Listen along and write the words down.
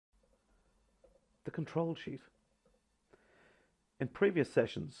the control sheet. In previous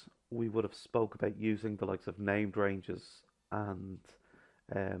sessions, we would have spoke about using the likes of named ranges and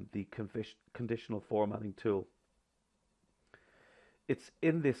the conditional formatting tool. It's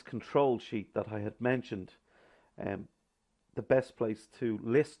in this control sheet that I had mentioned um, the best place to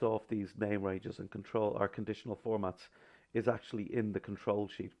list off these name ranges and control or conditional formats is actually in the control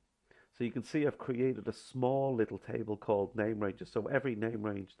sheet. So you can see I've created a small little table called name ranges. So every name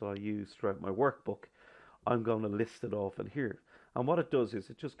range that I use throughout my workbook, I'm going to list it off in here. And what it does is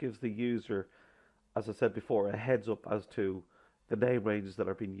it just gives the user, as I said before, a heads up as to the name ranges that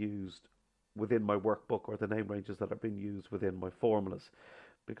are being used within my workbook or the name ranges that are being used within my formulas.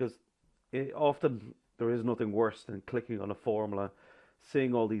 Because often there is nothing worse than clicking on a formula,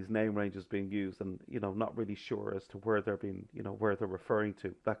 seeing all these name ranges being used and not really sure as to where they're being, where they're referring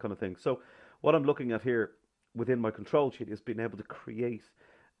to, that kind of thing. So what I'm looking at here within my control sheet is being able to create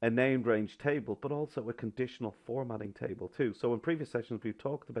a named range table, but also a conditional formatting table too. So in previous sessions, we've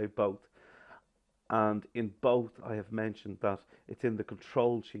talked about both. And in both, I have mentioned that it's in the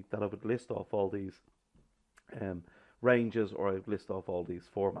control sheet that I would list off all these um, ranges, or I would list off all these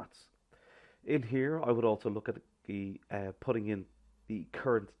formats. In here, I would also look at the putting in the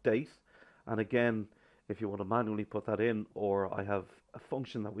current date. And again, if you want to manually put that in, or I have a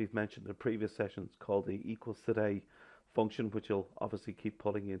function that we've mentioned in previous sessions called the equals today function, which will obviously keep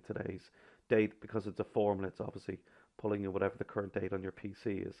pulling in today's date because it's a formula. It's obviously pulling in whatever the current date on your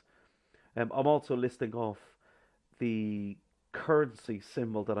PC is. I'm also listing off the currency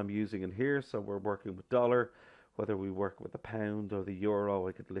symbol that I'm using in here. So we're working with dollar, whether we work with the pound or the euro,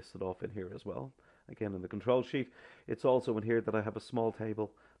 I could list it off in here as well. Again, in the control sheet, it's also in here that I have a small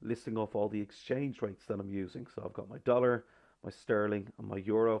table listing off all the exchange rates that I'm using. So I've got my dollar, my sterling, and my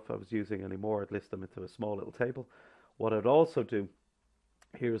euro. If I was using any more, I'd list them into a small little table. What I'd also do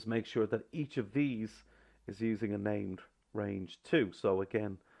here is make sure that each of these is using a named range too. So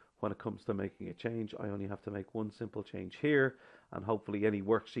again, when it comes to making a change, I only have to make one simple change here, and hopefully any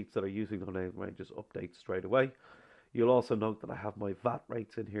worksheets that are using the name ranges update straight away. You'll also note that I have my VAT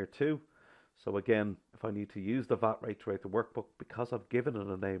rates in here too. So again, if I need to use the VAT rate throughout the workbook, because I've given it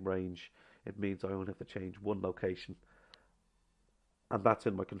a name range, it means I only have to change one location. And that's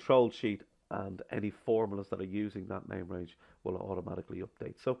in my control sheet, and any formulas that are using that name range will automatically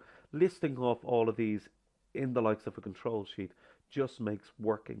update. So listing off all of these in the likes of a control sheet just makes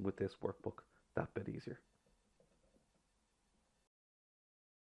working with this workbook that bit easier.